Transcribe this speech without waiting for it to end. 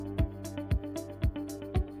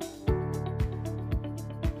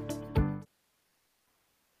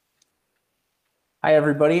Hi,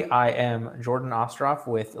 everybody. I am Jordan Ostroff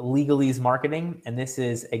with Legalese Marketing, and this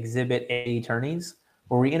is Exhibit A Attorneys,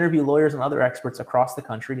 where we interview lawyers and other experts across the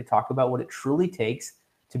country to talk about what it truly takes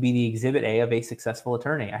to be the Exhibit A of a successful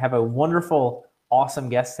attorney. I have a wonderful, awesome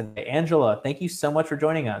guest today. Angela, thank you so much for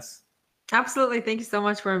joining us. Absolutely. Thank you so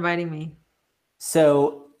much for inviting me.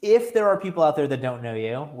 So, if there are people out there that don't know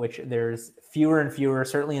you, which there's fewer and fewer,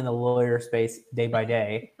 certainly in the lawyer space day by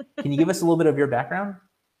day, can you give us a little bit of your background?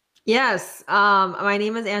 Yes, my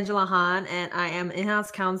name is Angela Han, and I am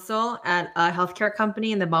in-house counsel at a healthcare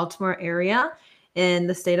company in the Baltimore area in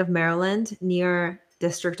the state of Maryland, near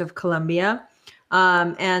District of Columbia.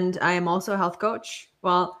 And I am also a health coach.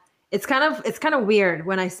 Well, it's kind of weird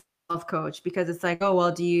when I say health coach because it's like, oh,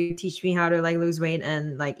 well, do you teach me how to like lose weight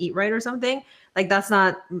and like eat right or something? Like that's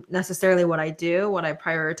not necessarily what I do. What I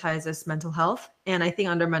prioritize is mental health, and I think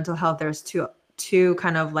under mental health there's two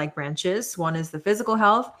kind of like branches. One is the physical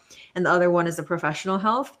health and the other one is the professional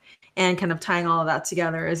health, and kind of tying all of that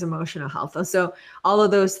together is emotional health. So all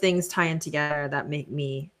of those things tie in together that make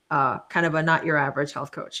me kind of a not your average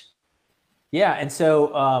health coach. Yeah, and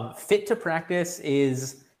so Fit to Practice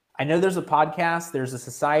is, I know there's a podcast, there's a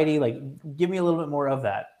society, like give me a little bit more of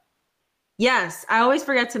that. Yes, I always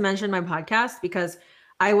forget to mention my podcast because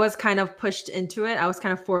I was kind of pushed into it. I was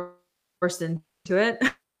kind of forced into it.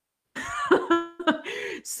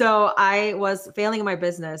 So I was failing in my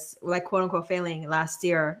business, like quote unquote failing last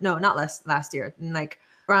year. No, not last year. Like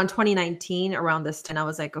around 2019, around this time, I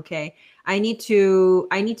was like, okay, I need to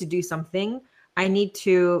do something.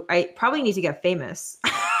 I probably need to get famous.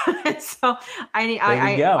 And so There we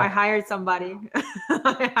I go. hired somebody.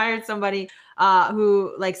 I hired somebody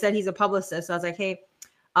who like said he's a publicist. So I was like, hey,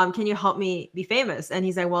 can you help me be famous? And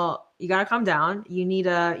he's like, well, you gotta calm down. You need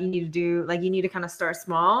to kind of start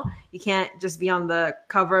small. You can't just be on the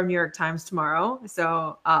cover of New York Times tomorrow.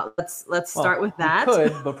 So let's start Well, with you that.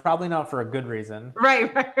 could, but probably not for a good reason.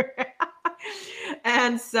 Right, right, right.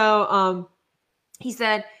 And so he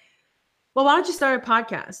said, well, why don't you start a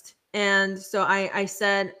podcast? And so I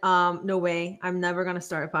said, no way, I'm never going to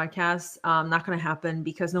start a podcast. Not going to happen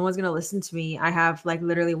because no one's going to listen to me. I have like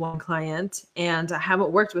literally one client and I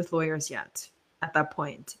haven't worked with lawyers yet at that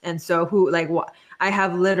point. And so who like what I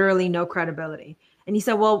have literally no credibility. And he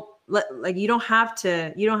said, well, like you don't have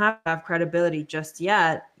to have credibility just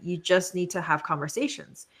yet. You just need to have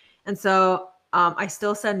conversations. And so I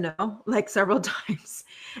still said no like several times,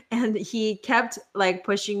 and he kept like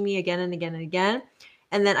pushing me again and again and again.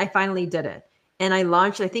 And then I finally did it. And I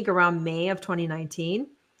launched, I think, around May of 2019.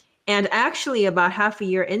 And actually, about half a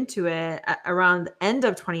year into it, around the end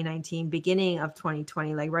of 2019, beginning of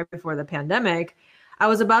 2020, like right before the pandemic, I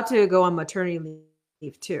was about to go on maternity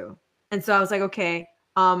leave too. And so I was like, okay,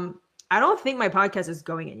 I don't think my podcast is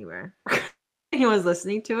going anywhere. Anyone's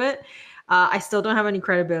listening to it. I still don't have any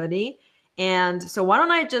credibility. And so why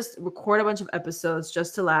don't I just record a bunch of episodes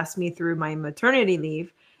just to last me through my maternity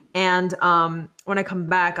leave? And when I come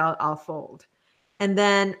back, I'll fold. And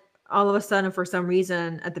then all of a sudden, for some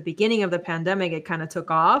reason, at the beginning of the pandemic, it kind of took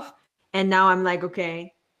off. And now I'm like,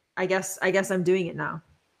 okay, I guess I'm doing it now.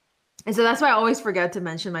 And so that's why I always forget to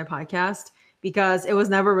mention my podcast because it was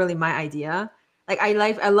never really my idea. Like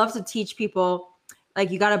I love to teach people like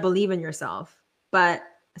you got to believe in yourself, but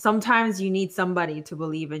sometimes you need somebody to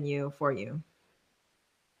believe in you for you.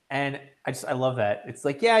 And I love that. It's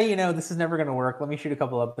like, yeah, this is never going to work. Let me shoot a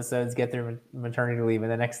couple episodes, get through maternity leave,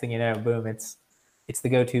 and the next thing you know, boom, it's the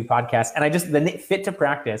go-to podcast. And the Fit to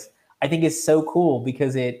Practice, I think is so cool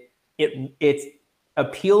because it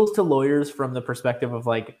appeals to lawyers from the perspective of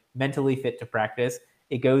like mentally fit to practice.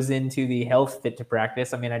 It goes into the health fit to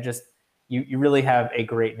practice. I mean, you really have a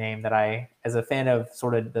great name that as a fan of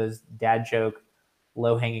sort of those dad joke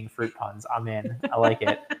low hanging fruit puns, I'm in. I like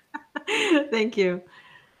it. Thank you.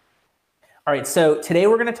 All right, so today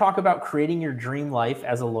we're going to talk about creating your dream life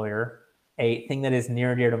as a lawyer, a thing that is near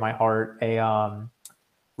and dear to my heart. You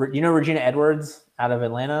know Regina Edwards out of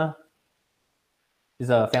Atlanta? She's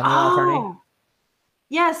a family law attorney. Oh,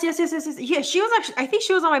 yes, yes, yes, yes, yes. Yeah, she was actually, I think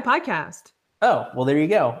she was on my podcast. Oh, well, there you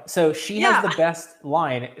go. So she has Yeah. the best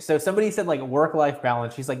line. So somebody said like work-life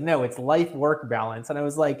balance. She's like, no, it's life-work balance. And I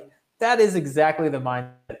was like, that is exactly the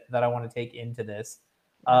mindset that I want to take into this.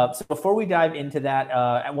 So before we dive into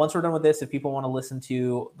that, once we're done with this, if people want to listen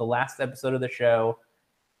to the last episode of the show,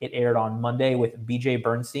 it aired on Monday with BJ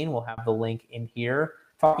Bernstein. We'll have the link in here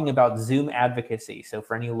talking about Zoom advocacy. So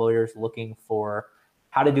for any lawyers looking for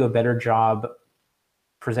how to do a better job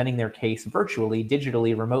presenting their case virtually,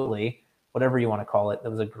 digitally, remotely, whatever you want to call it.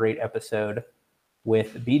 That was a great episode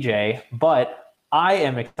with BJ. But I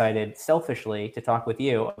am excited selfishly to talk with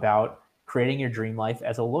you about creating your dream life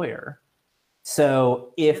as a lawyer.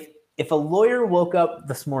 So if a lawyer woke up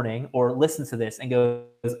this morning or listens to this and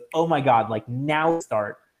goes, "Oh my God, like now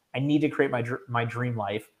start. I need to create my dream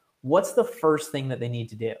life." What's the first thing that they need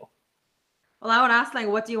to do? Well, I would ask like,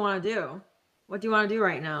 what do you want to do? What do you want to do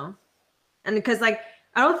right now? And because like,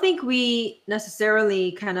 I don't think we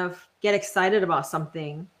necessarily kind of get excited about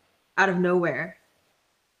something out of nowhere.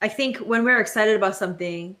 I think when we're excited about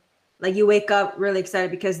something, like you wake up really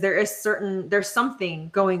excited because there's something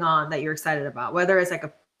going on that you're excited about, whether it's like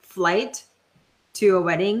a flight to a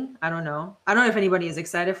wedding. I don't know. I don't know if anybody is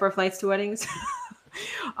excited for flights to weddings.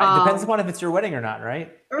 It depends upon if it's your wedding or not,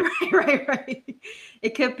 right? Right.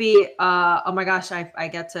 It could be, oh my gosh, I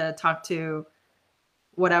get to talk to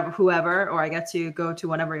whoever, or I get to go to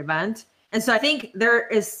whatever event. And so I think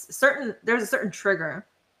there's a certain trigger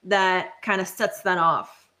that kind of sets that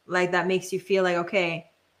off, like that makes you feel like, okay,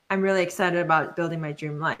 I'm really excited about building my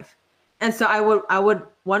dream life. And so I would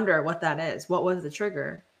wonder what that is. What was the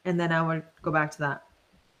trigger? And then I would go back to that.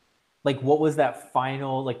 Like, what was that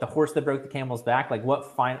final, like the horse that broke the camel's back? Like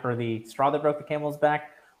or the straw that broke the camel's back?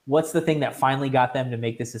 What's the thing that finally got them to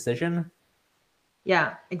make this decision?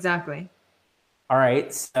 Yeah, exactly. All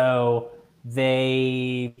right. So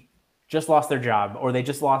they just lost their job, or they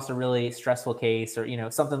just lost a really stressful case,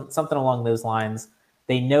 or, something along those lines.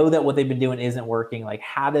 They know that what they've been doing isn't working. Like,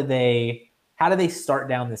 how do they start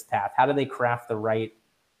down this path? How do they craft the right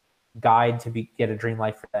guide to get a dream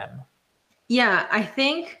life for them? Yeah, I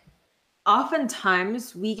think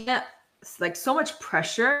oftentimes we get like so much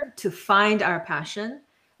pressure to find our passion,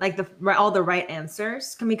 like all the right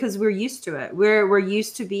answers, because we're used to it. We're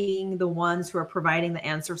used to being the ones who are providing the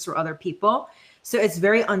answers for other people. So it's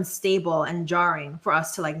very unstable and jarring for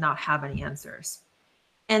us to like not have any answers.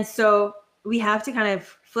 And so we have to kind of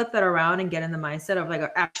flip that around and get in the mindset of like,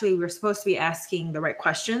 actually, we're supposed to be asking the right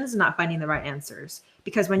questions, not finding the right answers.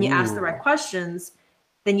 Because when you ask the right questions,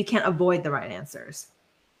 then you can't avoid the right answers.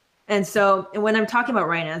 And so when I'm talking about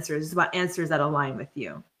right answers, it's about answers that align with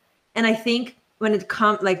you. And I think when it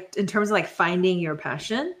comes like in terms of like finding your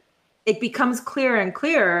passion, it becomes clearer and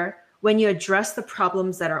clearer when you address the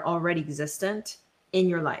problems that are already existent in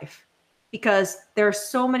your life. Because there are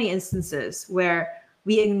so many instances where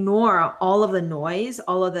we ignore all of the noise,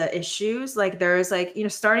 all of the issues. Like there's like,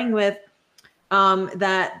 starting with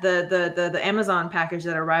that the Amazon package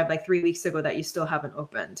that arrived like 3 weeks ago that you still haven't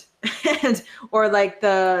opened, and or like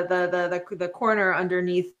the corner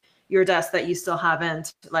underneath your desk that you still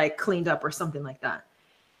haven't like cleaned up or something like that.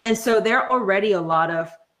 And so there are already a lot of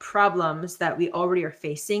problems that we already are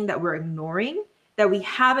facing that we're ignoring, that we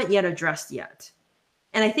haven't yet addressed yet.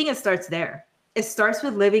 And I think it starts there. It starts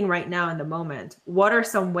with living right now in the moment. What are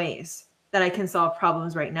some ways that I can solve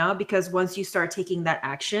problems right now? Because once you start taking that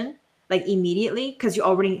action, like immediately, because you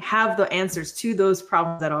already have the answers to those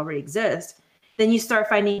problems that already exist, then you start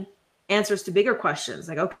finding answers to bigger questions.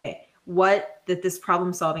 Like, okay, what did this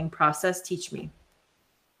problem solving process teach me?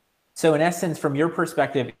 So in essence, from your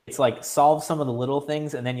perspective, it's like solve some of the little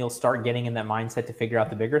things and then you'll start getting in that mindset to figure out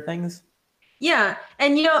the bigger things. Yeah.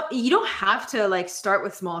 And you don't have to like start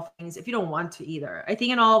with small things if you don't want to either. I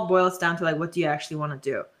think it all boils down to like, what do you actually want to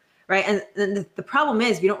do? Right. And the problem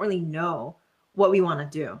is we don't really know what we want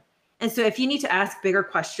to do. And so if you need to ask bigger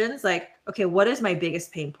questions, like, okay, what is my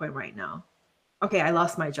biggest pain point right now? Okay, I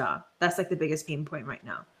lost my job. That's like the biggest pain point right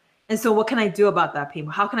now. And so what can I do about that pain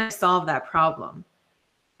point? How can I solve that problem?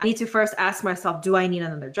 I need to first ask myself, do I need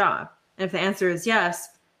another job? And if the answer is yes,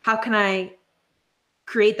 how can I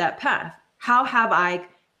create that path? How have I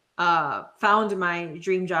found my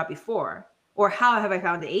dream job before? Or how have I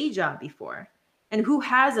found a job before? And who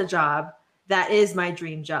has a job that is my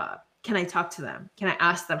dream job? Can I talk to them? Can I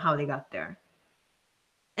ask them how they got there?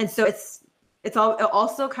 And so it's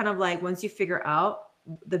also kind of like once you figure out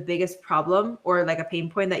the biggest problem or like a pain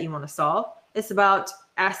point that you want to solve, it's about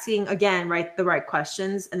asking again, right, the right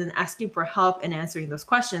questions and then asking for help in answering those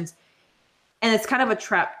questions. And it's kind of a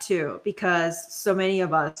trap too, because so many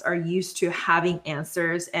of us are used to having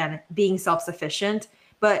answers and being self-sufficient.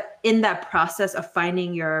 But in that process of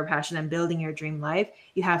finding your passion and building your dream life,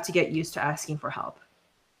 you have to get used to asking for help.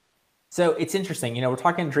 So it's interesting, we're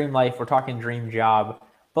talking dream life, we're talking dream job,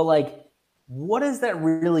 but like, what does that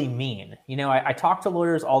really mean? I talk to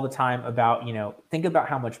lawyers all the time about, think about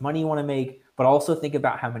how much money you want to make, but also think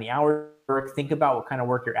about how many hours you work, think about what kind of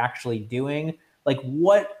work you're actually doing. Like,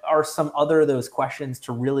 what are some other of those questions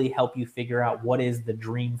to really help you figure out what is the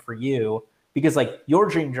dream for you? Because like your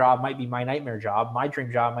dream job might be my nightmare job. My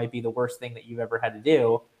dream job might be the worst thing that you've ever had to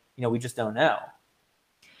do. We just don't know.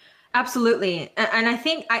 Absolutely. And I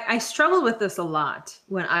think I struggled with this a lot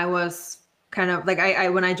when I was kind of like,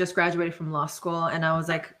 when I just graduated from law school and I was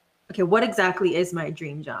like okay, what exactly is my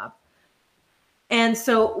dream job? And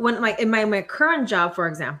so when my current job, for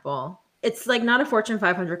example, it's like not a Fortune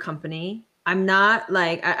 500 company. I'm not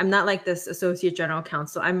like this associate general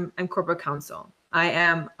counsel. I'm corporate counsel.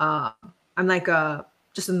 I'm like a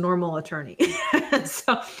just a normal attorney.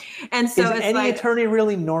 so Is it's any like attorney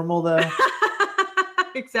really normal though?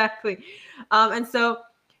 exactly. And so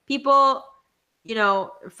people, you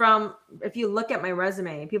know, from if you look at my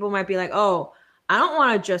resume, people might be like, oh, I don't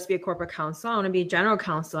want to just be a corporate counsel. I want to be a general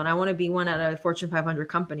counsel and I want to be one at a Fortune 500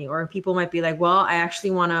 company. Or people might be like, well, I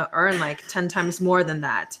actually want to earn like 10 times more than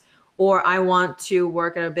that. Or I want to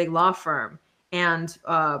work at a big law firm and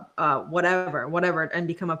whatever, and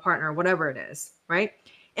become a partner, whatever it is, right?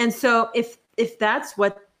 And so if that's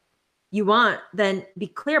what you want, then be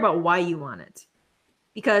clear about why you want it.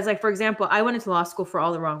 Because like, for example, I went into law school for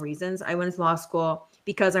all the wrong reasons. I went into law school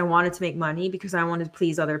because I wanted to make money, because I wanted to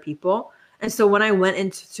please other people. And so when I went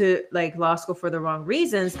into like law school for the wrong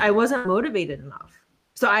reasons, I wasn't motivated enough.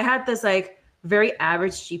 So I had this like very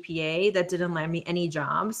average GPA that didn't land me any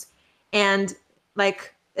jobs. And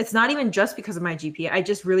like, it's not even just because of my GPA. I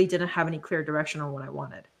just really didn't have any clear direction on what I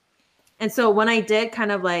wanted. And so when I did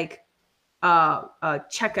kind of like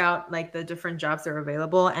check out like the different jobs that are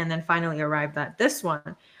available and then finally arrived at this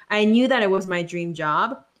one, I knew that it was my dream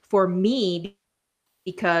job for me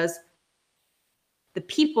because the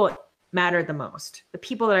people matter the most. The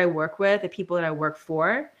people that I work with, the people that I work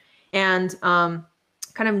for. And kind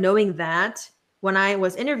of knowing that when I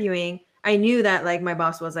was interviewing, I knew that like my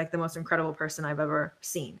boss was like the most incredible person I've ever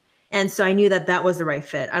seen. And so I knew that that was the right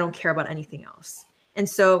fit. I don't care about anything else. And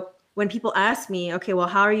so when people ask me, okay, well,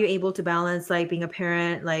 how are you able to balance like being a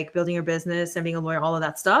parent, like building your business and being a lawyer, all of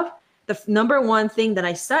that stuff? The number one thing that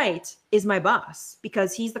I cite is my boss,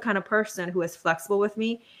 because he's the kind of person who is flexible with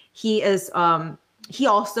me. He is, he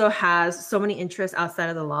also has so many interests outside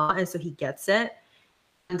of the law, and so he gets it.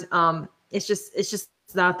 And it's just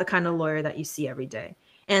not the kind of lawyer that you see every day.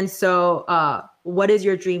 And so what is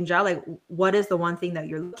your dream job? Like, what is the one thing that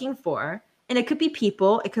you're looking for? And it could be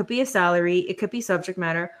people, it could be a salary, it could be subject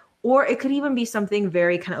matter, or it could even be something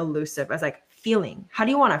very kind of elusive as like feeling. How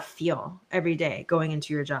do you want to feel every day going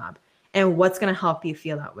into your job? And what's going to help you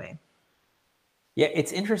feel that way? Yeah,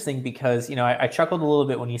 it's interesting because, you know, I chuckled a little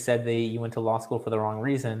bit when you said that you went to law school for the wrong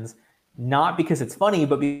reasons, not because it's funny,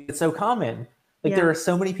 but because it's so common. Like there are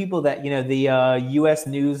so many people that, you know, the U.S.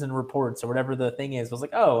 News and Reports or whatever the thing is was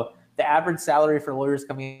like, oh, the average salary for lawyers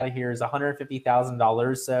coming out of here is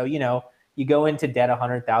 $150,000. So, you know, you go into debt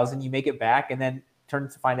 $100,000, you make it back, and then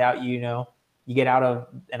turns to find out, you know, you get out of,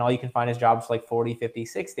 and all you can find is jobs for like 40, 50,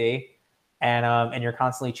 60. And you're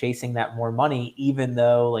constantly chasing that more money, even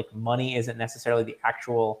though like money isn't necessarily the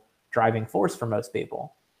actual driving force for most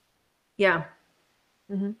people. Yeah.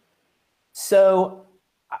 Mm-hmm. So,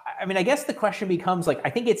 I mean, I guess the question becomes like, I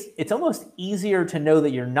think it's almost easier to know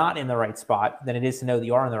that you're not in the right spot than it is to know that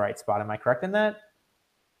you are in the right spot. Am I correct in that?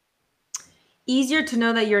 Easier to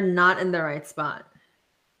know that you're not in the right spot.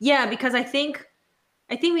 Yeah, because I think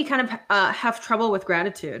we kind of have trouble with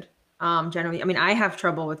gratitude. Generally, I mean, I have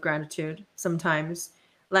trouble with gratitude sometimes.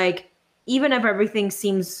 Like, even if everything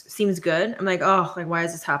seems good, I'm like, oh, like why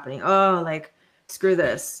is this happening? Oh, like screw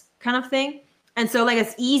this kind of thing. And so like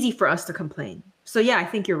it's easy for us to complain. So yeah, I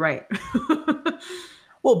think you're right.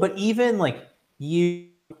 Well, but even like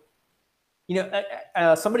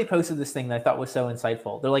somebody posted this thing that I thought was so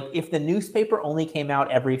insightful. They're like, if the newspaper only came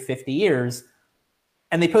out every 50 years,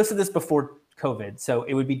 and they posted this before COVID, so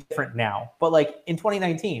it would be different now. But like in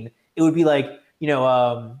 2019, it would be like, you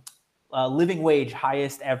know, living wage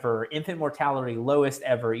highest ever, infant mortality lowest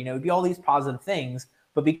ever. You know, it'd be all these positive things.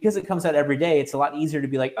 But because it comes out every day, it's a lot easier to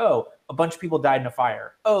be like, oh, a bunch of people died in a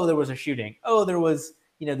fire. Oh, there was a shooting. Oh, there was,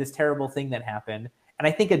 you know, this terrible thing that happened. And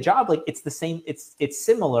I think a job, like it's the same, it's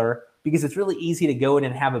similar, because it's really easy to go in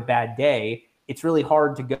and have a bad day. It's really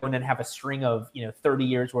hard to go in and have a string of, you know, 30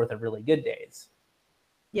 years worth of really good days.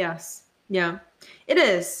 Yes. Yeah, it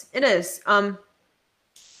is. It is.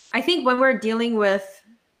 I think when we're dealing with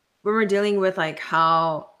like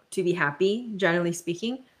how to be happy, generally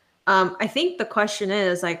speaking, I think the question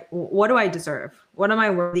is like, what do I deserve? What am I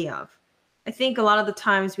worthy of? I think a lot of the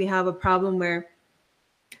times we have a problem where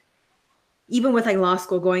even with like law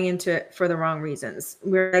school, going into it for the wrong reasons,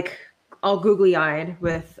 we're like all googly eyed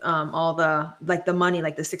with all the like the money,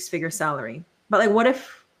 like the 6-figure salary. But like,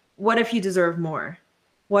 what if you deserve more?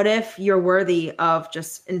 What if you're worthy of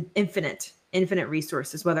just an infinite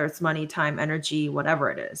resources, whether it's money, time, energy, whatever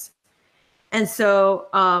it is? And so,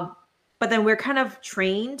 but then we're kind of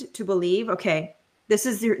trained to believe, okay, this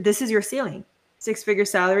is your ceiling, 6-figure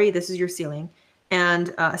salary. This is your ceiling, and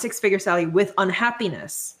a 6-figure salary with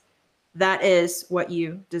unhappiness that is what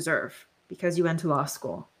you deserve because you went to law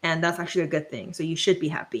school. And that's actually a good thing. So you should be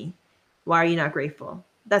happy. Why are you not grateful?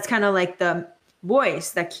 That's kind of like the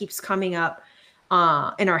voice that keeps coming up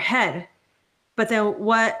in our head. But then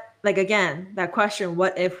what, like, again, that question,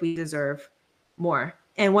 what if we deserve more?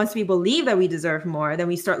 And once we believe that we deserve more, then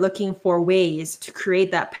we start looking for ways to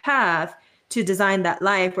create that path to design that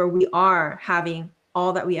life where we are having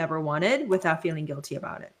all that we ever wanted without feeling guilty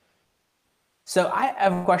about it. So I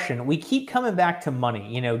have a question. We keep coming back to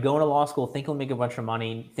money, going to law school, thinking we'll make a bunch of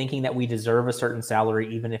money, thinking that we deserve a certain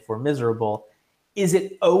salary, even if we're miserable. Is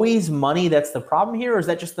it always money that's the problem here? Or is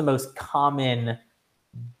that just the most common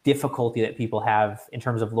difficulty that people have in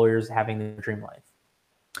terms of lawyers having their dream life?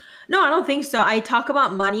 No, I don't think so. I talk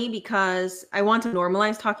about money because I want to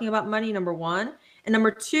normalize talking about money, number one. And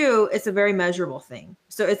number two, it's a very measurable thing.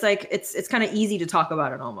 So it's like, it's kind of easy to talk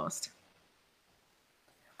about it almost.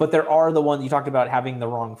 But there are the ones you talked about having the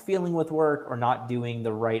wrong feeling with work or not doing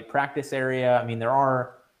the right practice area. I mean, there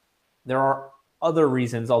are other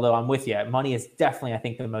reasons, although I'm with you. Money is definitely, I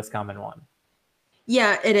think, the most common one.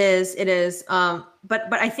 Yeah, it is. It is.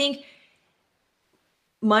 But I think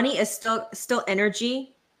money is still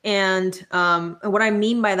energy. And what I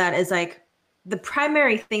mean by that is like the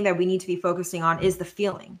primary thing that we need to be focusing on is the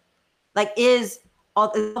feeling. Like, is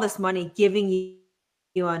all this money giving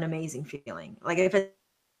you an amazing feeling? Like, if it's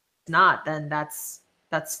not, then that's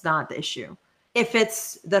not the issue. If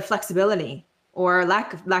it's the flexibility or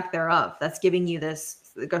lack thereof that's giving you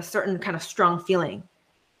this, like, a certain kind of strong feeling,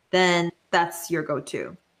 then that's your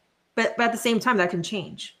go-to. But at the same time, that can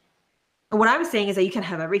change. And what I'm saying is that you can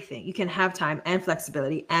have everything. You can have time and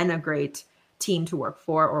flexibility and a great team to work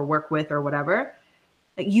for or work with or whatever.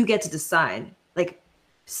 Like, you get to decide. Like,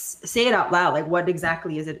 say it out loud. Like, what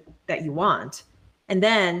exactly is it that you want? And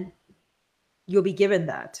then you'll be given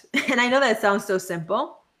that. And I know that sounds so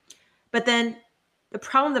simple, but then the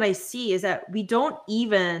problem that I see is that we don't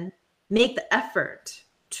even make the effort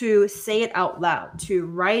to say it out loud, to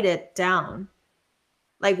write it down,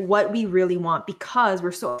 like what we really want, because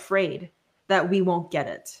we're so afraid that we won't get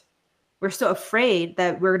it. We're so afraid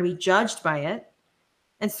that we're going to be judged by it.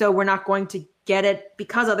 And so we're not going to get it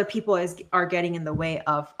because other people are getting in the way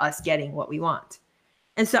of us getting what we want.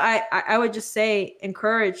 And so I would just say,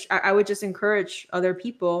 I would just encourage other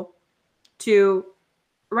people to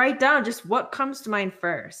write down just what comes to mind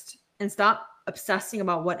first and stop obsessing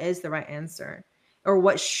about what is the right answer or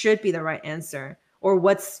what should be the right answer or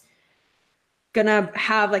what's gonna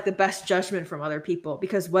have like the best judgment from other people,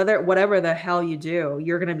 because whatever the hell you do,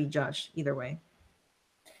 you're gonna be judged either way.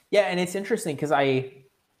 Yeah, and it's interesting because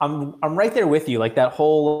I'm right there with you. Like that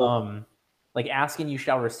whole like asking you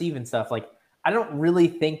shall receive and stuff. Like, I don't really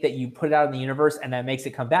think that you put it out in the universe and that makes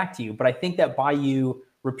it come back to you. But I think that by you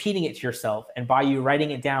repeating it to yourself and by you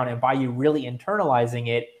writing it down and by you really internalizing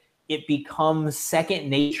it, it becomes second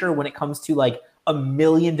nature when it comes to like a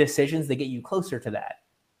million decisions that get you closer to that.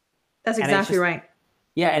 That's exactly right.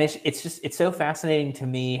 Yeah, and it's so fascinating to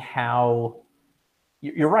me how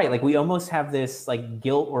you're right. Like, we almost have this like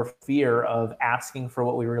guilt or fear of asking for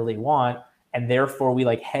what we really want, and therefore we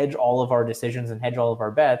like hedge all of our decisions and hedge all of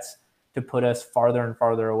our bets to put us farther and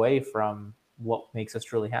farther away from what makes us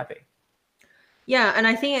truly happy. Yeah, and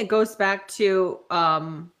I think it goes back to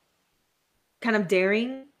kind of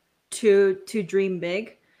daring to dream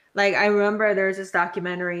big. Like, I remember there's this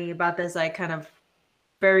documentary about this like kind of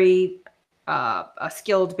very a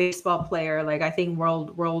skilled baseball player, like I think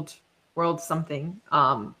world something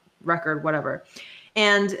record, whatever.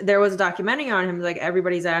 And there was a documentary on him. Like,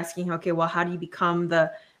 everybody's asking, okay, well, how do you become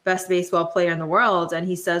the best baseball player in the world? And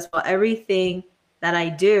he says, well, everything that I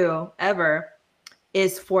do ever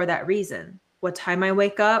is for that reason. What time I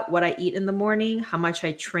wake up, what I eat in the morning, how much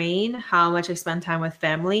I train, how much I spend time with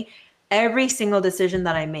family. Every single decision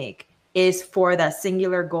that I make is for that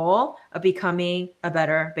singular goal of becoming a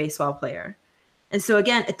better baseball player. And so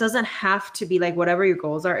again, it doesn't have to be like whatever your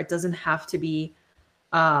goals are, it doesn't have to be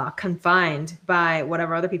confined by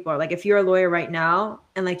whatever other people are. Like, if you're a lawyer right now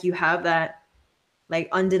and like you have that like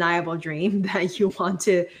undeniable dream that you want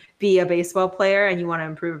to be a baseball player and you want to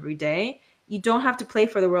improve every day, you don't have to play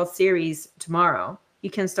for the World Series tomorrow. You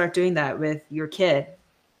can start doing that with your kid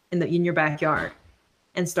in your backyard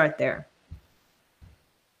and start there.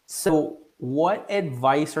 So what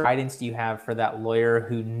advice or guidance do you have for that lawyer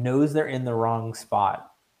who knows they're in the wrong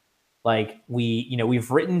spot? Like,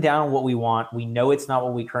 we've written down what we want. We know it's not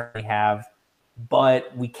what we currently have,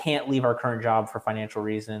 but we can't leave our current job for financial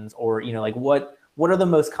reasons, or, like what are the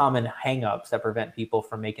most common hangups that prevent people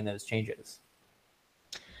from making those changes?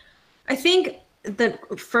 I think The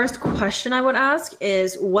first question I would ask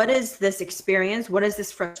is, what is this experience? What is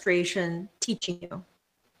this frustration teaching you?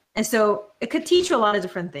 And so it could teach you a lot of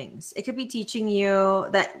different things. It could be teaching you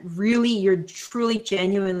that really you're truly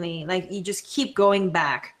genuinely, like, you just keep going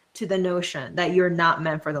back to the notion that you're not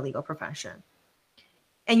meant for the legal profession.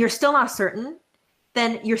 And you're still not certain,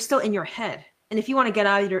 then you're still in your head. And if you want to get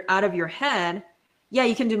out of your head, yeah,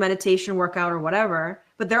 you can do meditation, workout, or whatever.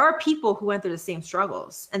 But there are people who went through the same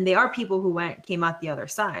struggles, and they are people who came out the other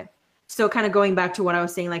side. So kind of going back to what I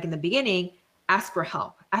was saying, like in the beginning, ask for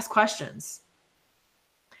help, ask questions.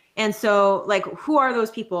 And so, like, who are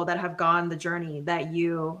those people that have gone the journey that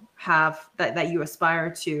you have, that you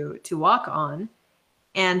aspire to walk on,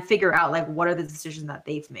 and figure out, like, what are the decisions that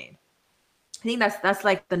they've made? I think that's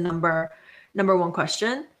like the number one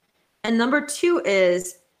question. And number two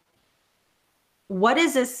is, what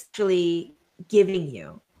is this actually giving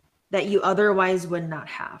you that you otherwise would not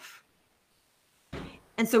have?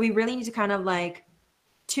 And so we really need to kind of like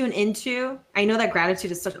tune into, I know that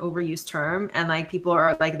gratitude is such an overused term, and like people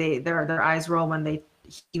are like, their eyes roll when they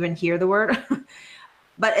even hear the word,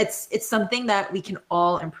 but it's something that we can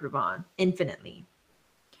all improve on infinitely.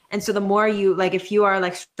 And so the more you, like, if you are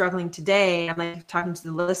like struggling today, I'm like talking to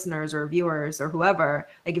the listeners or viewers or whoever,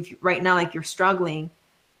 like if you, right now, like you're struggling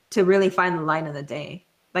to really find the light in the day,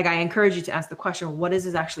 like I encourage you to ask the question, what is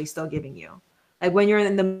this actually still giving you? Like when you're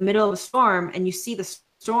in the middle of a storm and you see the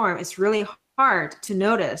storm, it's really hard to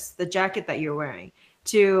notice the jacket that you're wearing,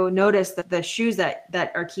 to notice the shoes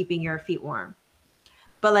that are keeping your feet warm.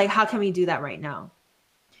 But like, how can we do that right now?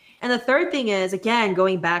 And the third thing is, again,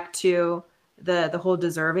 going back to the whole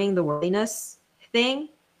deserving, the worthiness thing,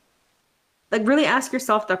 like really ask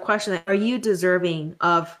yourself that question, like, are you deserving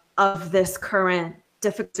of this current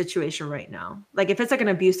difficult situation right now? Like if it's like an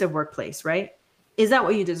abusive workplace, right? Is that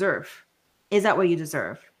what you deserve? Is that what you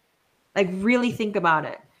deserve? Like really think about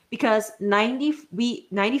it, because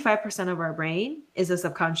 95% of our brain is the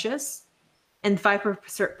subconscious and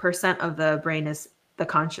 5% of the brain is the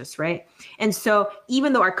conscious, right? And so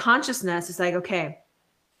even though our consciousness is like, okay,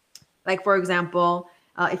 like for example,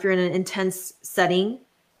 if you're in an intense setting,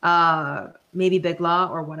 maybe big law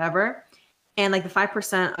or whatever, and like the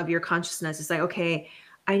 5% of your consciousness is like, okay,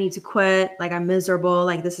 I need to quit. Like I'm miserable.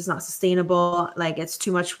 Like this is not sustainable. Like it's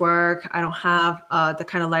too much work. I don't have the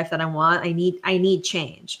kind of life that I want. I need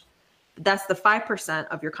change. That's the 5%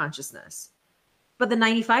 of your consciousness. But the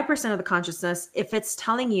 95% of the consciousness, if it's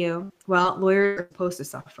telling you, well, lawyers are supposed to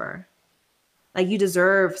suffer, like you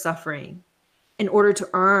deserve suffering in order to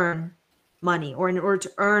earn money, or in order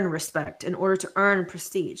to earn respect, in order to earn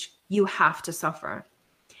prestige, you have to suffer.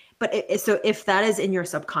 But so if that is in your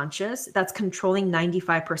subconscious, that's controlling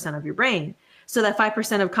 95% of your brain. So that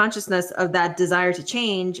 5% of consciousness of that desire to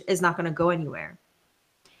change is not going to go anywhere.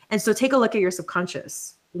 And so take a look at your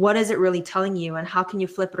subconscious. What is it really telling you, and how can you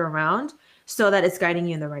flip it around so that it's guiding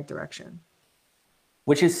you in the right direction?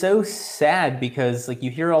 Which is so sad, because like you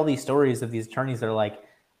hear all these stories of these attorneys that are like,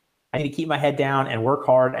 I need to keep my head down and work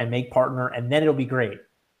hard and make partner, and then it'll be great.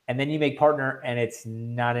 And then you make partner and it's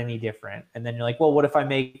not any different. And then you're like, well, what if I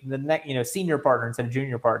make the next, senior partner instead of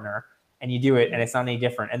junior partner? And you do it and it's not any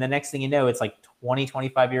different. And the next thing you know, it's like 20,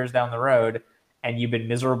 25 years down the road and you've been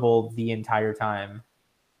miserable the entire time.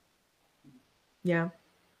 Yeah.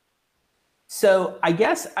 So I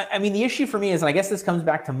guess, I mean, the issue for me is, and I guess this comes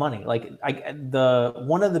back to money. Like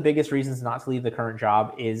one of the biggest reasons not to leave the current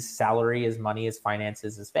job is salary, is money, is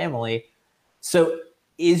finances, is family. So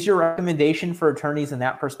is your recommendation for attorneys in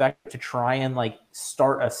that perspective to try and like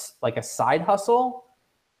start a side hustle,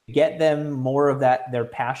 get them more of their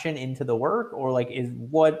passion into the work, or like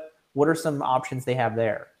what are some options they have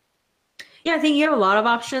there? Yeah, I think you have a lot of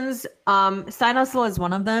options. Side hustle is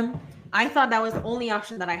one of them. I thought that was the only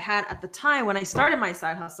option that I had at the time when I started my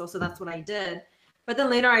side hustle. So that's what I did. But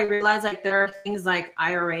then later I realized like there are things like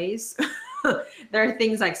IRAs. There are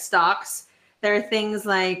things like stocks. There are things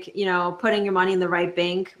like, putting your money in the right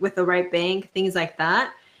bank with the right bank, things like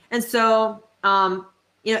that. And so,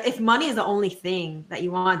 if money is the only thing that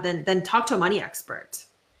you want, then talk to a money expert,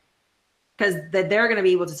 because they're going to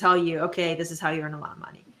be able to tell you, okay, this is how you earn a lot of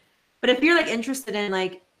money. But if you're like interested in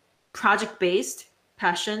like project-based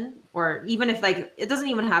passion, or even if like, it doesn't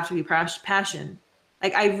even have to be passion.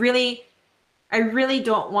 Like I really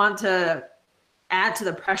don't want to add to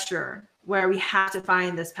the pressure where we have to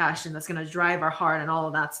find this passion that's going to drive our heart and all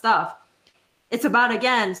of that stuff. It's about,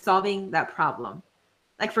 again, solving that problem.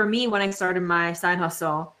 Like for me, when I started my side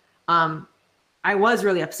hustle, I was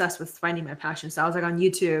really obsessed with finding my passion. So I was like on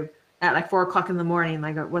YouTube at like 4 o'clock in the morning,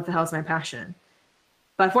 like, what the hell is my passion?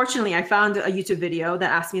 But fortunately, I found a YouTube video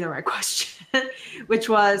that asked me the right question, which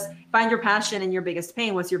was find your passion and your biggest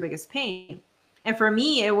pain. What's your biggest pain? And for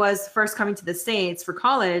me, it was first coming to the States for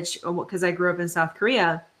college because I grew up in South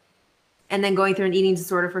Korea, and then going through an eating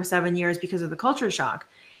disorder for 7 years because of the culture shock.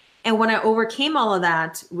 And when I overcame all of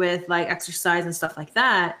that with like exercise and stuff like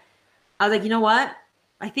that, I was like, you know what?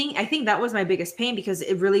 I think that was my biggest pain because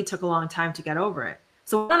it really took a long time to get over it.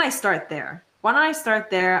 So why don't I start there? Why don't I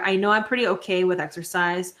start there? I know I'm pretty okay with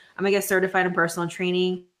exercise. I'm gonna get certified in personal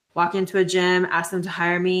training, walk into a gym, ask them to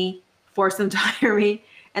hire me, force them to hire me,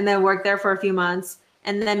 and then work there for a few months,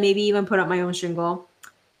 and then maybe even put up my own shingle,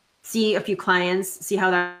 see a few clients, see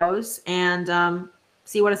how that goes, and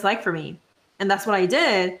see what it's like for me. And that's what I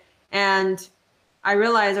did. And I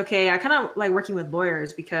realized, okay, I kind of like working with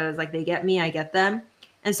lawyers because like they get me, I get them.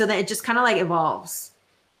 And so then it just kind of like evolves.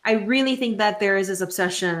 I really think that there is this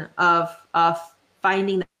obsession of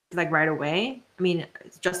finding that like right away. I mean,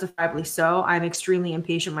 justifiably so. I'm extremely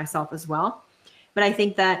impatient myself as well. But I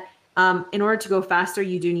think that in order to go faster,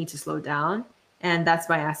 you do need to slow down. And that's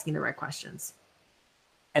by asking the right questions.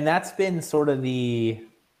 And that's been sort of the,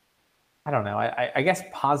 I don't know, I guess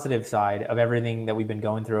positive side of everything that we've been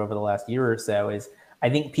going through over the last year or so is I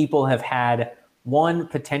think people have had, one,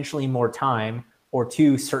 potentially more time, or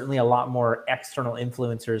two, certainly a lot more external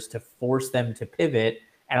influencers to force them to pivot.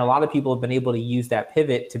 And a lot of people have been able to use that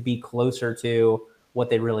pivot to be closer to what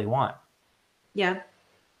they really want. Yeah.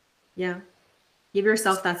 Yeah. Give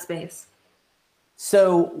yourself that space.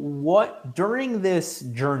 So what, during this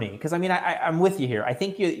journey, because I mean, I'm with you here. I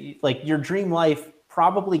think you like your dream life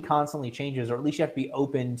probably constantly changes, or at least you have to be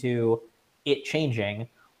open to it changing.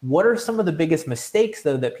 What are some of the biggest mistakes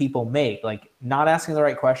though that people make? Like not asking the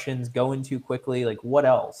right questions, going too quickly, like what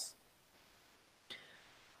else?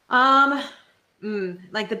 Like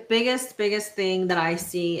the biggest thing that I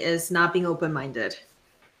see is not being open-minded.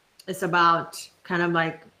 It's about kind of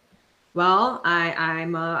like, well,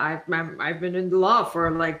 I've been in the law for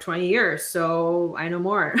like 20 years, so I know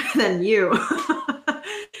more than you.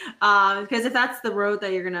 Because if that's the road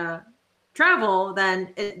that you're gonna travel, then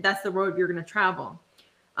that's the road you're gonna travel.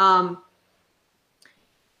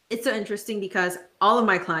 It's so interesting because all of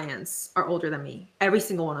my clients are older than me. Every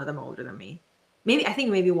single one of them are older than me. I think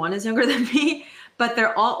maybe one is younger than me, but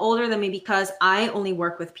they're all older than me because I only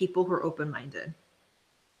work with people who are open-minded.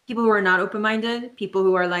 People who are not open-minded, people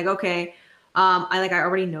who are like, okay, I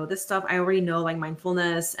already know this stuff. I already know like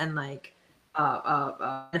mindfulness and like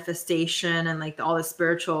manifestation and like all the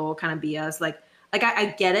spiritual kind of BS. Like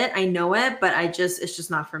I get it, I know it, but it's just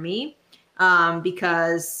not for me.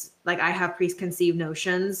 Because like I have preconceived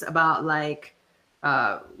notions about like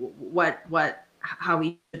how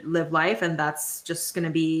we should live life, and that's just gonna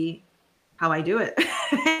be how I do it.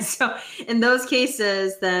 So in those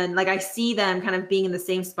cases, then like I see them kind of being in the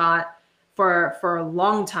same spot for a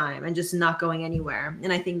long time and just not going anywhere.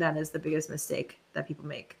 And I think that is the biggest mistake that people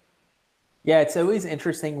make. Yeah, it's always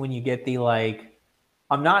interesting when you get the like,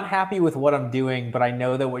 I'm not happy with what I'm doing, but I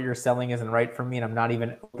know that what you're selling isn't right for me, and I'm not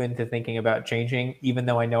even open to thinking about changing, even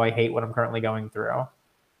though I know I hate what I'm currently going through.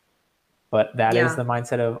 But that is the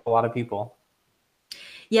mindset of a lot of people.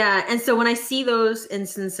 Yeah, and so when I see those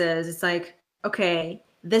instances, it's like, okay,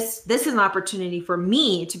 this is an opportunity for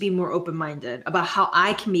me to be more open-minded about how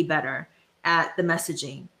I can be better at the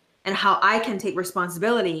messaging and how I can take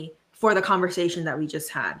responsibility for the conversation that we just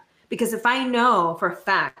had. Because if I know for a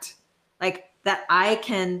fact, like that I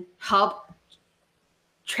can help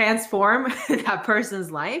transform that person's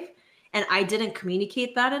life, and I didn't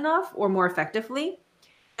communicate that enough or more effectively,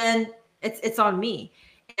 then it's on me.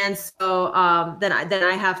 And so then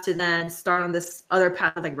I have to then start on this other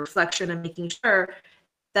path of like reflection and making sure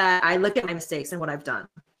that I look at my mistakes and what I've done.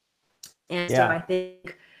 And so I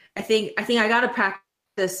think I got to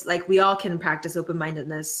practice, like we all can practice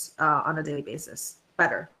open-mindedness on a daily basis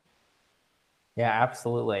better. Yeah,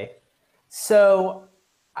 absolutely. So,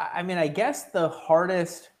 I mean, I guess the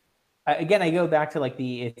hardest, again, I go back to like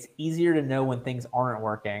it's easier to know when things aren't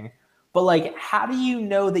working, but like, how do you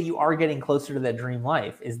know that you are getting closer to that dream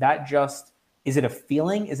life? Is it a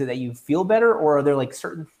feeling? Is it that you feel better, or are there like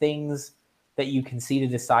certain things that you can see to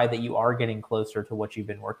decide that you are getting closer to what you've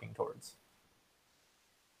been working towards?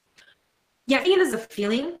 Yeah, I think it is a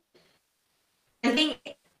feeling. I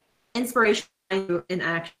think inspiration in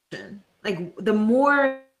action. Like the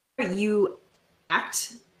more you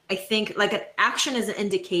act, I think like an action is an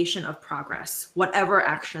indication of progress, whatever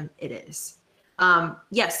action it is.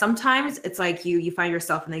 Yes, sometimes it's like you find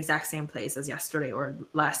yourself in the exact same place as yesterday or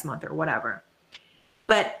last month or whatever.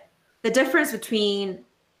 But the difference between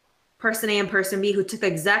person A and person B who took the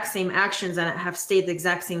exact same actions and have stayed the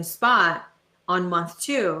exact same spot on month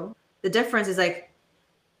 2, the difference is like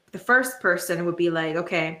the first person would be like,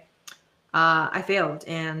 okay, I failed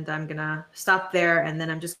and I'm gonna stop there, and then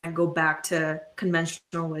I'm just gonna go back to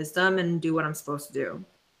conventional wisdom and do what I'm supposed to do.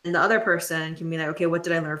 And the other person can be like, okay, what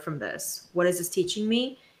did I learn from this? What is this teaching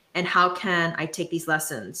me? And how can I take these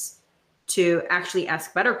lessons to actually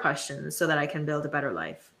ask better questions so that I can build a better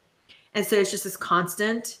life? And so it's just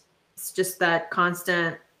it's just that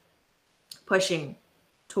constant pushing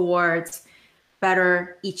towards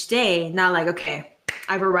better each day. Not like, okay,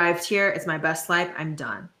 I've arrived here. It's my best life. I'm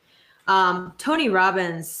done. Tony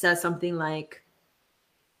Robbins says something like,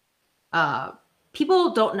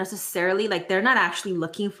 people don't necessarily, like, they're not actually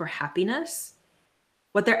looking for happiness.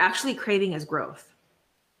 What they're actually craving is growth.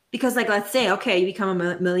 Because, like, let's say, okay, you become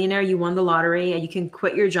a millionaire, you won the lottery, and you can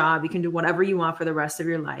quit your job, you can do whatever you want for the rest of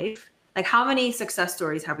your life. Like, how many success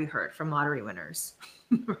stories have we heard from lottery winners?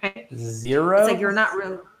 Right? 0. It's like, you're not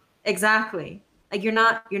really, exactly. Like, you're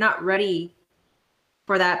not ready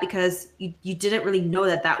for that because you didn't really know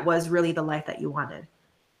that was really the life that you wanted.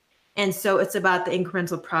 And so it's about the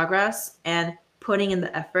incremental progress and putting in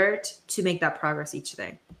the effort to make that progress each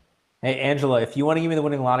day. Hey, Angela, if you want to give me the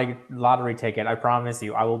winning lottery ticket, I promise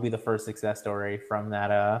you I will be the first success story from that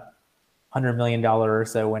 $100 million or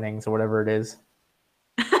so winnings or whatever it is.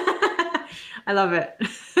 I love it.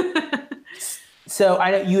 So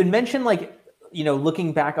you had mentioned, like,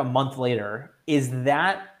 looking back a month later, is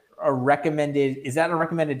that a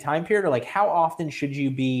recommended time period, or like how often should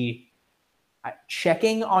you be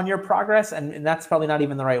checking on your progress? And that's probably not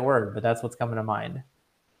even the right word, but that's what's coming to mind.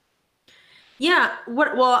 Yeah.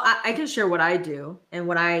 I can share what I do and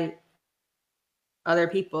what other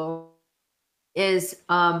people is,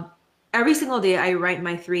 every single day I write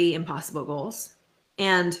my 3 impossible goals,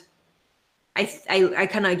 and I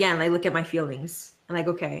kind of, again, I look at my feelings and like,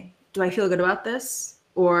 okay, do I feel good about this?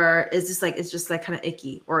 Or is this like, it's just like kind of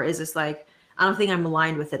icky? Or is this like, I don't think I'm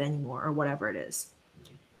aligned with it anymore, or whatever it is.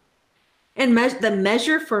 And the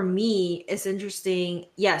measure for me is interesting.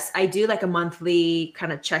 Yes, I do like a monthly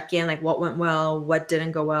kind of check in, like what went well, what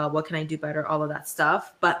didn't go well, what can I do better, all of that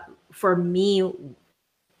stuff. But for me,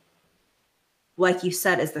 like you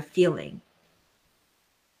said, is the feeling.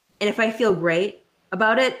 And if I feel great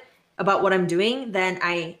about it, about what I'm doing, then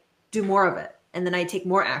I do more of it. And then I take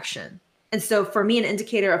more action. And so for me, an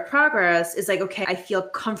indicator of progress is like, okay, I feel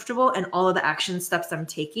comfortable in all of the action steps I'm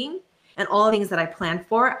taking, and all the things that I planned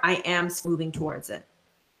for, I am moving towards it.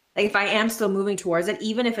 Like, if I am still moving towards it,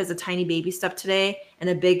 even if it's a tiny baby step today and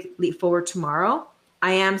a big leap forward tomorrow,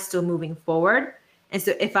 I am still moving forward. And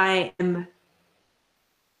so if I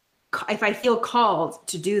feel called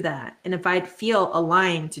to do that, and if I feel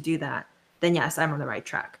aligned to do that, then yes, I'm on the right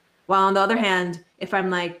track. While on the other hand, if I'm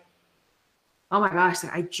like, oh my gosh,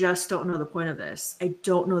 like, I just don't know the point of this. I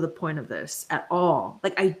don't know the point of this at all.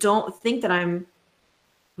 Like, I don't think that I'm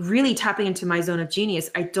really tapping into my zone of genius.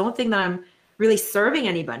 I don't think that I'm really serving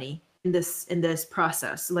anybody in this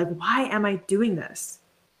process. Like, why am I doing this?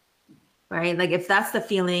 Right? Like, if that's the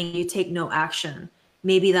feeling, you take no action.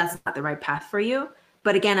 Maybe that's not the right path for you.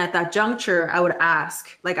 But again, at that juncture, I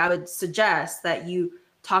would suggest that you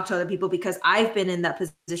talk to other people, because I've been in that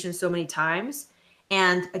position so many times.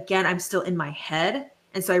 And again, I'm still in my head.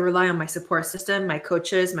 And so I rely on my support system, my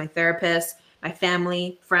coaches, my therapists, my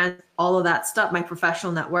family, friends, all of that stuff, my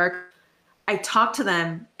professional network. I talk to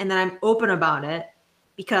them, and then I'm open about it,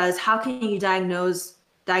 because how can you diagnose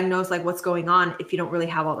like what's going on if you don't really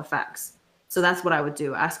have all the facts? So that's what I would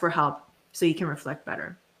do. Ask for help so you can reflect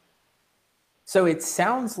better. So it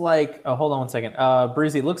sounds like, oh, hold on one second.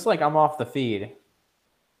 Breezy, looks like I'm off the feed.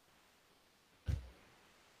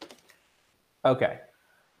 Okay.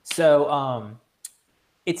 So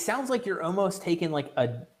it sounds like you're almost taking like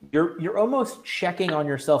you're almost checking on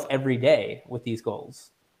yourself every day with these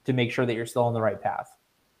goals to make sure that you're still on the right path.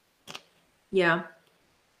 Yeah,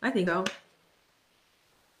 I think so.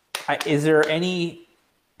 Is there any,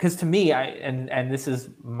 because to me, and this is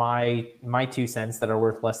my 2 cents that are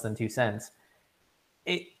worth less than 2 cents.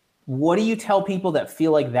 What do you tell people that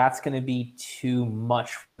feel like that's going to be too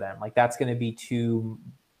much for them? Like, that's going to be too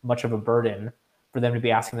much of a burden for them to be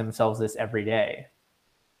asking themselves this every day?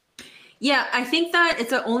 Yeah, I think that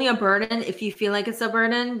it's only a burden if you feel like it's a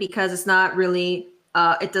burden, because it's not really,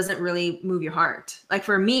 it doesn't really move your heart. Like,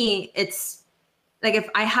 for me, it's like, if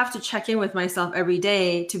I have to check in with myself every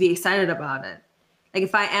day to be excited about it. Like,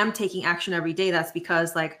 if I am taking action every day, that's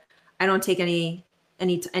because, like, I don't take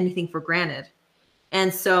anything for granted.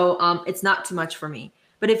 And so it's not too much for me.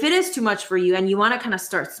 But if it is too much for you and you want to kind of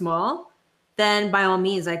start small, then by all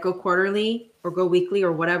means, like, go quarterly or go weekly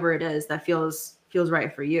or whatever it is that feels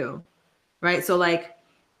right for you. Right. So, like,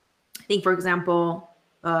 I think, for example,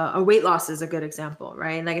 a weight loss is a good example,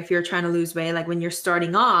 right? Like if you're trying to lose weight, like when you're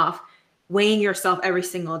starting off, weighing yourself every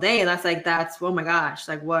single day, that's oh my gosh,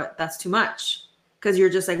 like what? That's too much, because you're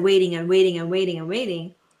just like waiting and waiting and waiting and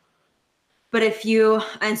waiting. But if you,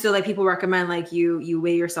 and so like people recommend like you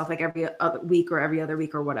weigh yourself like every other week or every other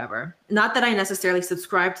week or whatever. Not that I necessarily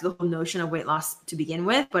subscribe to the whole notion of weight loss to begin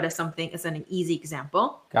with, but it's an easy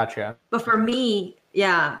example. Gotcha. But for me,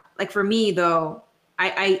 yeah, like for me though,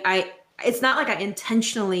 I it's not like I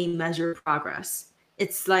intentionally measure progress.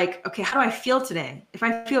 It's like, okay, how do I feel today? If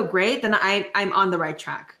I feel great, then I'm on the right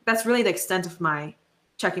track. That's really the extent of my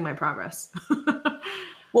checking my progress.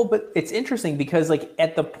 Well, but it's interesting because like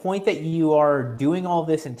at the point that you are doing all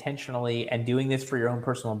this intentionally and doing this for your own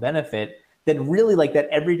personal benefit, then really like that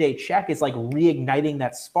everyday check is like reigniting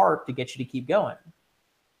that spark to get you to keep going.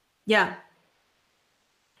 Yeah.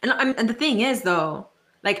 And the thing is though,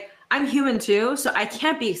 like I'm human too, so I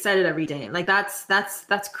can't be excited every day. Like that's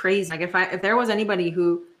crazy. Like if there was anybody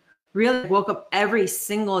who really woke up every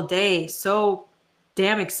single day so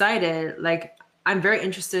damn excited, like I'm very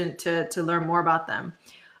interested to learn more about them.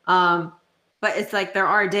 But it's like there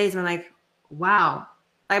are days when I'm like, wow.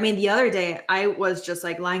 I mean, the other day I was just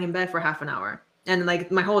like lying in bed for half an hour, and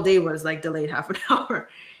like my whole day was like delayed half an hour.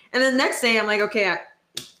 And then the next day I'm like, okay,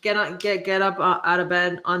 get up out of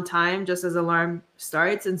bed on time just as alarm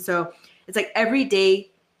starts. And so it's like every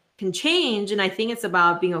day can change, and I think it's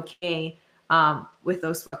about being okay with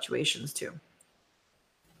those fluctuations too.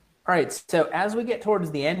 All right. So as we get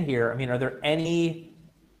towards the end here, I mean, are there any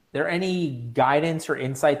guidance or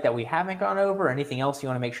insight that we haven't gone over? Anything else you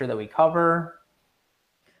want to make sure that we cover?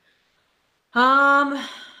 I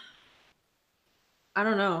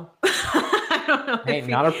don't know. I don't know. Hey,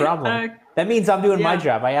 not a problem. That means I'm doing my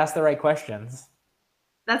job. I asked the right questions.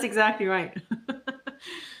 That's exactly right. All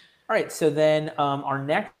right. So then our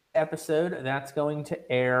next episode, that's going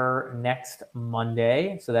to air next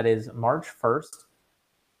Monday. So that is March 1st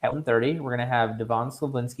at 1:30. We're going to have Devon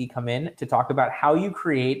Slavlinski come in to talk about how you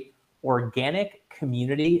create organic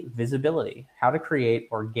community visibility, how to create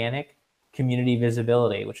organic community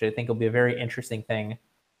visibility, which I think will be a very interesting thing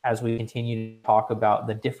as we continue to talk about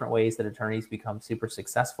the different ways that attorneys become super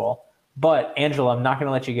successful. But Angela, I'm not going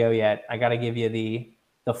to let you go yet. I got to give you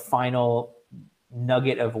the final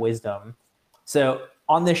nugget of wisdom. So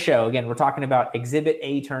on this show, again, we're talking about Exhibit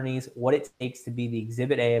A attorneys, what it takes to be the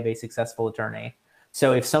Exhibit A of a successful attorney.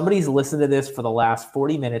 So if somebody's listened to this for the last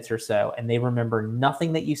 40 minutes or so and they remember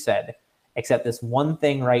nothing that you said except this one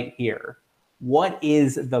thing right here, what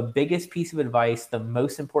is the biggest piece of advice, the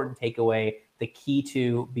most important takeaway, the key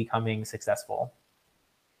to becoming successful?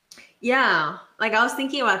 Yeah, like I was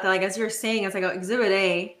thinking about that. Like as you're saying, it's like Exhibit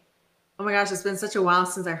A. Oh my gosh, it's been such a while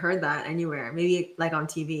since I heard that anywhere. Maybe like on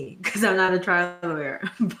TV because I'm not a trial lawyer.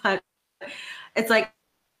 But it's like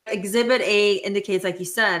Exhibit A indicates, like you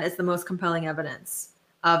said, it's the most compelling evidence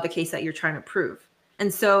of the case that you're trying to prove.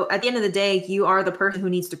 And so at the end of the day, you are the person who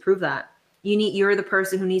needs to prove that. You're the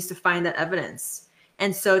person who needs to find that evidence.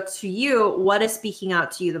 And so to you, what is speaking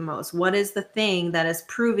out to you the most? What is the thing that is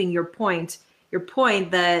proving your point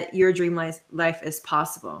that your dream life is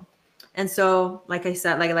possible? And so, like I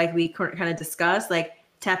said, like we kind of discussed, like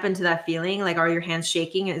tap into that feeling. Like, are your hands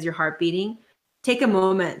shaking? Is your heart beating? Take a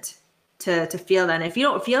moment to feel that. And if you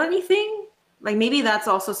don't feel anything, like maybe that's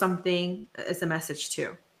also something, it's a message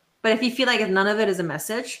too. But if you feel like if none of it is a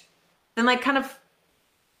message, then like kind of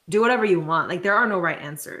do whatever you want. Like there are no right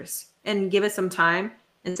answers, and give it some time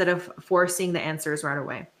instead of forcing the answers right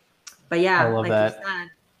away. But yeah, I love like that.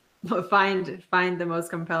 you said, find the most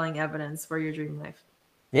compelling evidence for your dream life.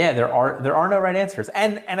 Yeah, there are no right answers.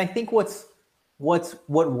 And I think what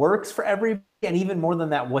works for everybody, and even more than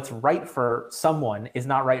that, what's right for someone is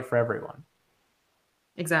not right for everyone.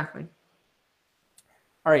 Exactly.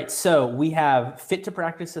 All right, so we have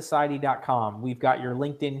fittopracticesociety.com. We've got your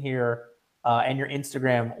LinkedIn here and your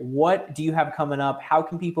Instagram. What do you have coming up? How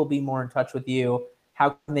can people be more in touch with you?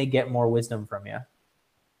 How can they get more wisdom from you?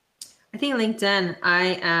 I think LinkedIn,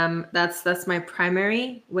 that's my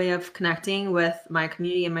primary way of connecting with my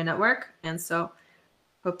community and my network. And so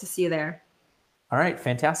hope to see you there. All right,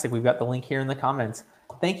 fantastic. We've got the link here in the comments.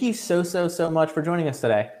 Thank you so much for joining us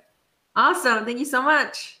today. Awesome. Thank you so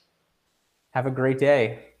much. Have a great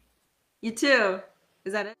day. You too.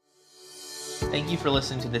 Is that it? Thank you for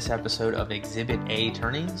listening to this episode of Exhibit A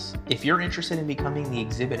Attorneys. If you're interested in becoming the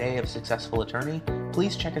Exhibit A of successful attorney,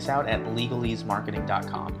 please check us out at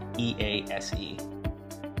legalesemarketing.com, EASE.